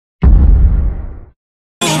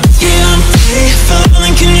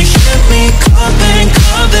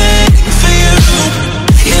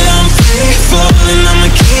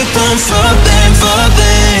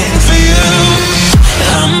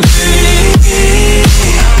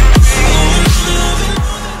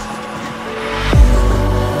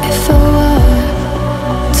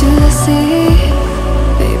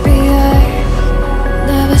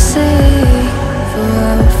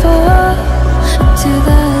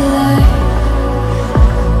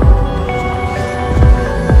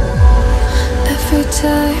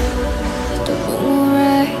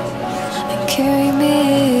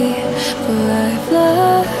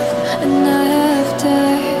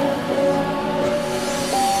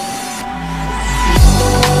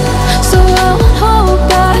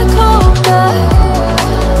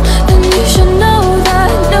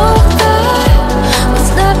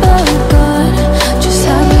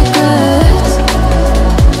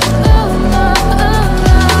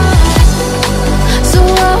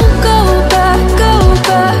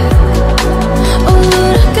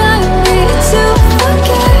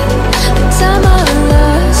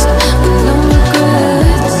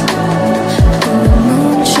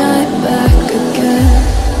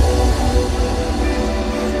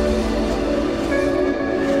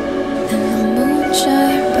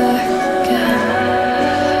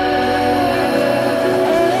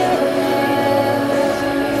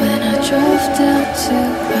drove down to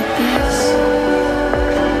my base.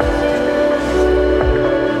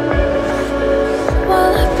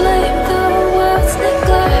 While I blame the world's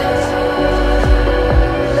neglect,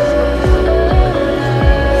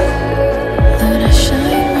 then I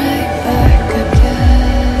shine right back again.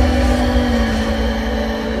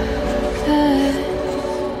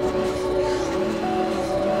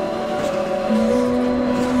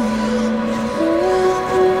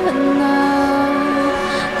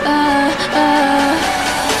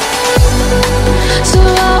 So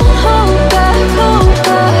I'll hold back,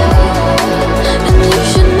 and you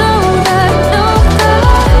should know that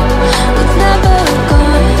we've never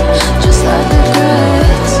gone, just like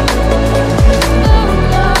regrets.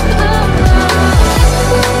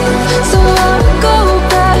 So I'll go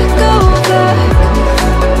back,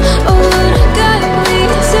 oh, would it guide me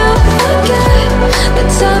to forget the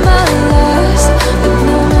time I lost with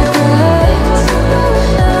no regrets, and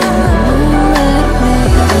the moonlit me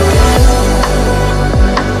again.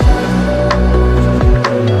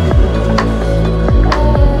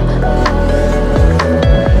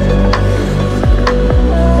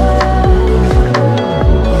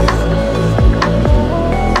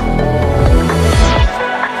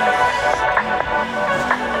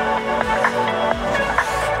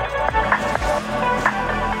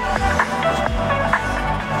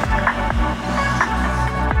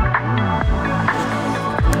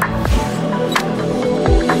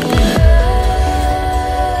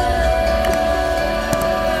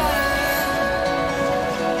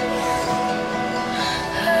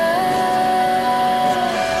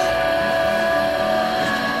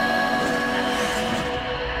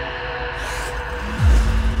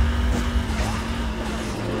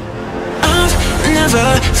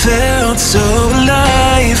 Never felt so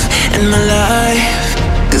alive in my life,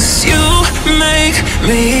 'cause you make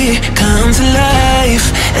me come to life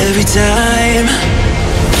every time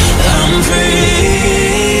I'm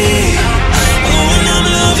free. Oh, and I'm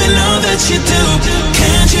loving all that you do.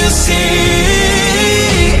 Can't you see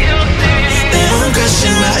that I'm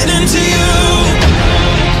crashing right into you?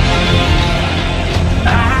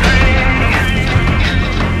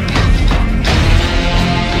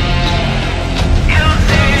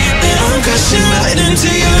 Crashing right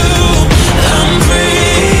into you. I'm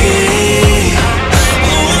free.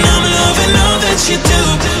 Oh, and I'm loving all that you do.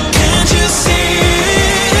 Can't you see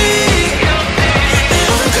that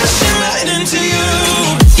I'm crashing right into you?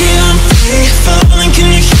 Yeah, I'm free falling. Can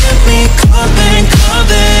you hear me calling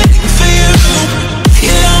for you?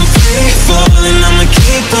 Yeah, I'm free falling. I'ma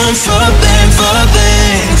keep on falling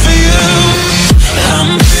for you. I'm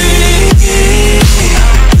free.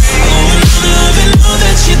 Oh, and I'm loving all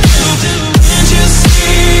that you do. Can't you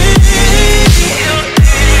see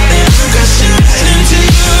that I'm crashing right into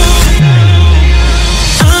you?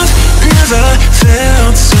 I've never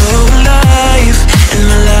felt so alive in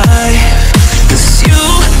my life, 'cause you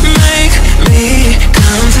make me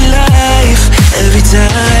come to life every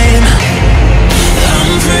time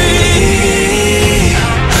I'm free.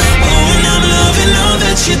 Oh, and I'm loving all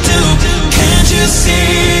that you do. Can't you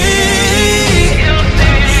see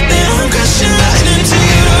that I'm crashing right into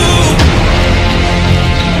you?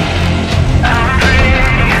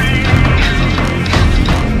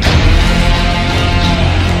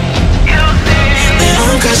 That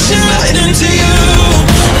I'm crashing right into you.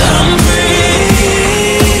 I'm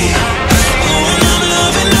free. Oh, and I'm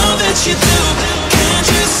loving all that you do. Can't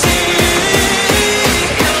you see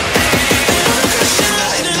that I'm crashing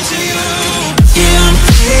right into you? Yeah, I'm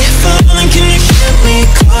free falling. Can you hear me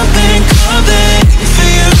calling for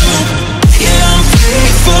you? Yeah, I'm free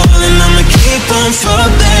falling. I'ma keep on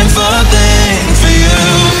falling for you.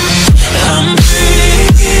 I'm free.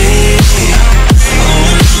 Oh,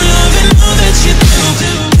 and I'm loving all that you do.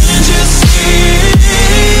 Can't you see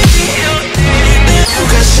that I'm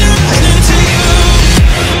crashing right into you?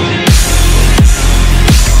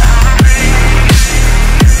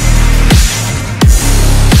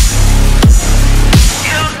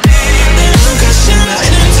 That I'm crashing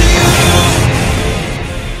right into you.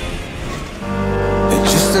 It's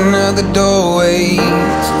just another doorway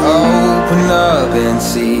to open up and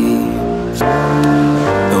see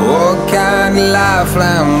what kind of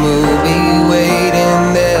lifeline will be waiting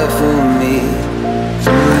there for me. I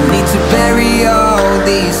need to bury all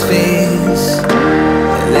these fears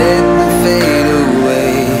and let them fade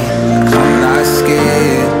away. I'm not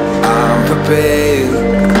scared, I'm prepared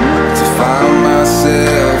to find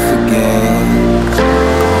myself again.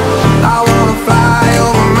 I wanna fly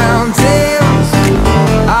over mountains,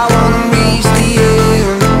 I wanna reach the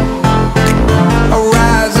end. I'll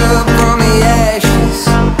rise up from the ashes,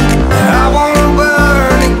 I wanna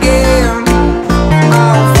burn again.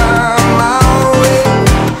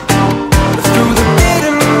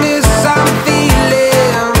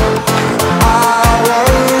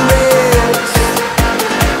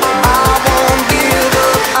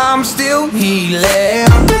 healing.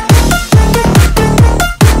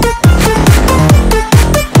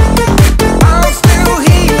 I'm still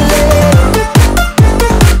healing.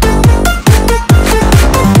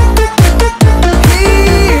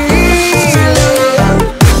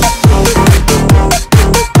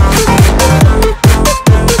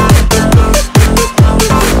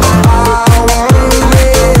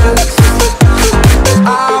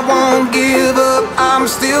 I'm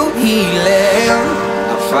still healing.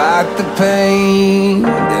 I fight the pain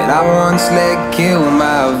that I once let kill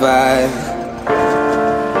my vibe.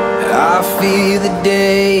 I fear the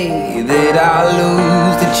day that I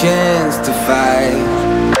lose the chance to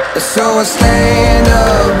fight. So I stand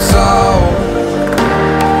up tall